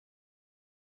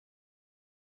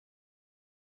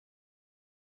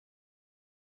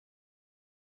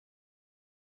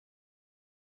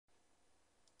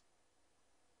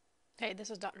Hey,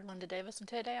 this is Dr. Linda Davis, and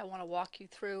today I want to walk you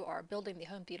through our Building the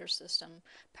Home Theater System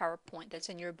PowerPoint that's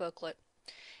in your booklet.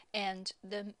 And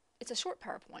it's a short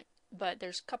PowerPoint, but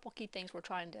there's a couple key things we're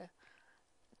trying to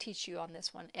teach you on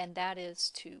this one, and that is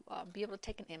to be able to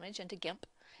take an image into GIMP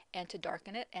and to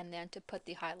darken it, and then to put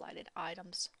the highlighted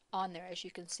items on there. As you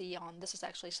can see on, this is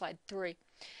actually slide 3.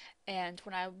 And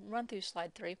when I run through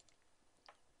slide 3,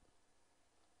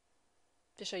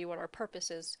 to show you what our purpose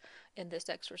is in this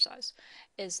exercise,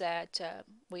 is that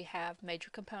we have major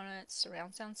components,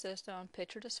 surround sound system,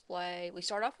 picture display. We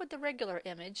start off with the regular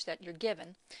image that you're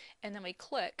given, and then we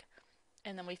click,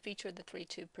 and then we feature the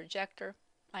 3-tube projector.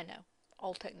 I know,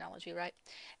 old technology, right?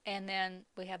 And then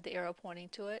we have the arrow pointing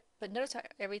to it. But notice how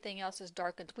everything else is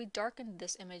darkened. We darkened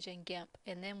this image in GIMP,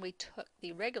 and then we took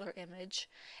the regular image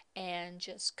and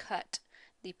just cut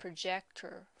the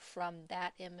projector from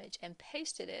that image and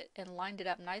pasted it and lined it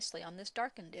up nicely on this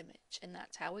darkened image, and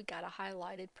that's how we got a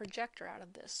highlighted projector out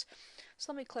of this.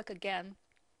 So let me click again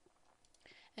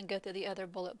and go through the other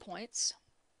bullet points,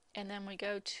 and then we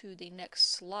go to the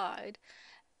next slide.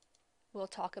 We'll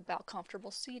talk about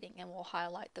comfortable seating, and we'll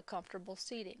highlight the comfortable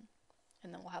seating,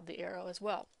 and then we'll have the arrow as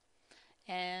well,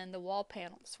 and the wall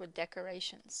panels with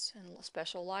decorations and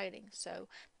special lighting, so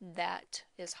that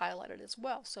is highlighted as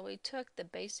well. So we took the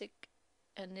basic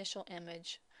initial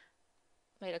image,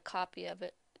 made a copy of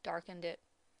it, darkened it,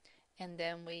 and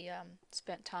then we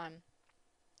spent time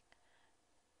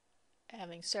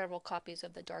having several copies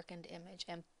of the darkened image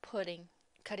and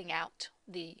cutting out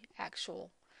the actual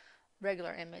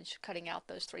regular image, cutting out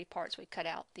those 3 parts. We cut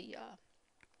out the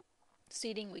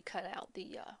seating, we cut out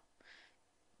the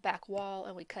back wall,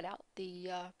 and we cut out the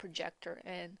projector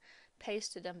and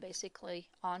pasted them basically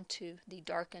onto the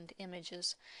darkened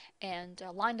images and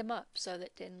lined them up so that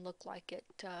it didn't look like it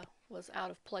was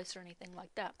out of place or anything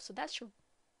like that. So that's your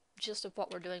gist of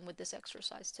what we're doing with this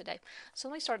exercise today. So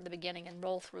let me start at the beginning and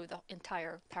roll through the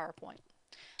entire PowerPoint.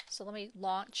 So let me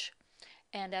launch,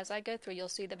 and as I go through, you'll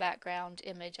see the background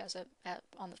image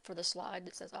for the slide.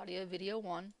 It says Audio Video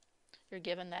 1. You're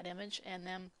given that image, and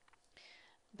then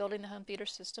Building the Home Theater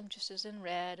System just is in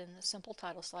red, and the simple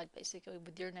title slide basically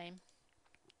with your name.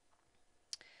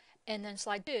 And then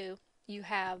slide 2, you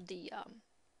have the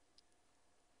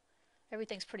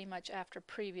everything's pretty much after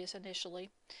previous initially.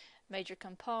 Major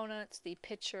components, the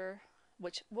picture,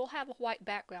 which will have a white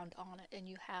background on it, and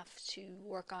you have to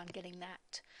work on getting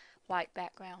that white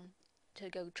background to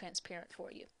go transparent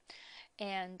for you.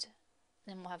 And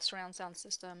then we'll have surround sound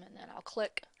system, and then I'll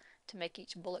click to make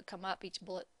each bullet come up. Each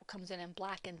bullet comes in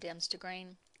black and dims to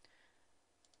green.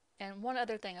 And one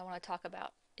other thing I want to talk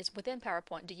about is within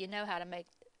PowerPoint, do you know how to make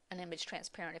an image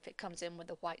transparent if it comes in with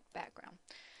a white background?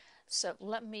 So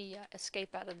let me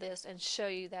escape out of this and show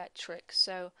you that trick.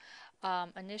 So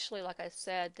initially, like I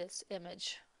said, this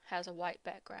image has a white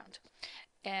background,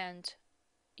 and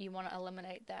you want to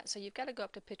eliminate that. So you've got to go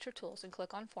up to Picture Tools and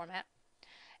click on Format.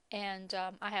 And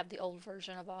I have the old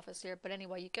version of Office here, but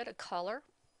anyway, you go to Color,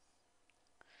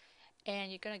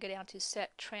 and you're going to go down to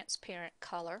Set Transparent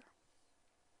Color,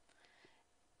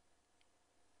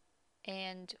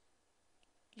 and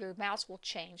your mouse will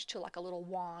change to like a little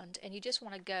wand, and you just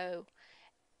want to go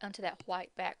onto that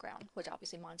white background, which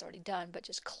obviously mine's already done, but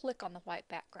just click on the white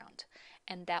background,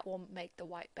 and that will make the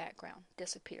white background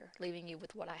disappear, leaving you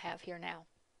with what I have here now.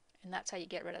 And that's how you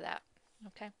get rid of that.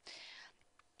 Okay,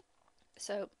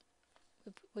 so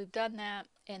we've done that,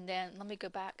 and then let me go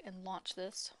back and launch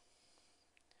this.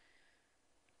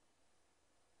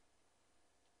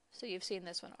 So you've seen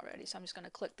this one already, so I'm just going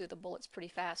to click through the bullets pretty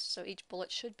fast. So each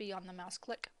bullet should be on the mouse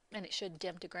click, and it should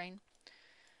dim to green.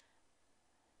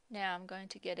 Now I'm going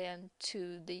to get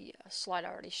into the slide I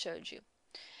already showed you.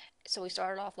 So we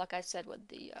started off, like I said, with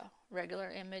the regular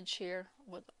image here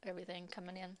with everything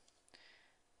coming in.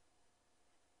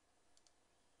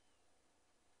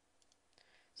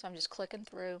 So I'm just clicking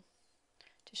through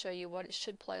to show you what it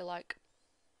should play like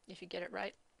if you get it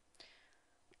right.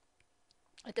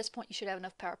 At this point, you should have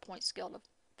enough PowerPoint skill to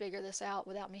figure this out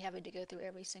without me having to go through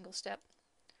every single step.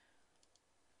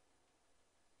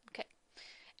 Okay,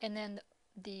 and then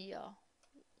the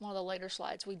one of the later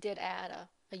slides, we did add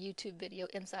a YouTube video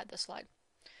inside the slide,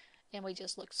 and we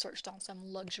just searched on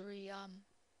some luxury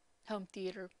home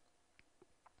theater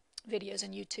videos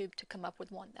in YouTube to come up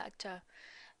with one that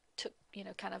took,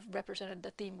 kind of represented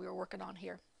the theme we were working on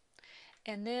here.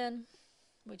 And then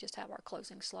we just have our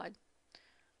closing slide.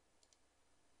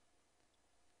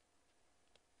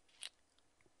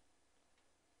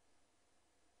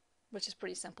 Which is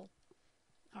pretty simple.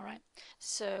 All right,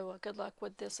 so good luck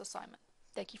with this assignment.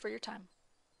 Thank you for your time.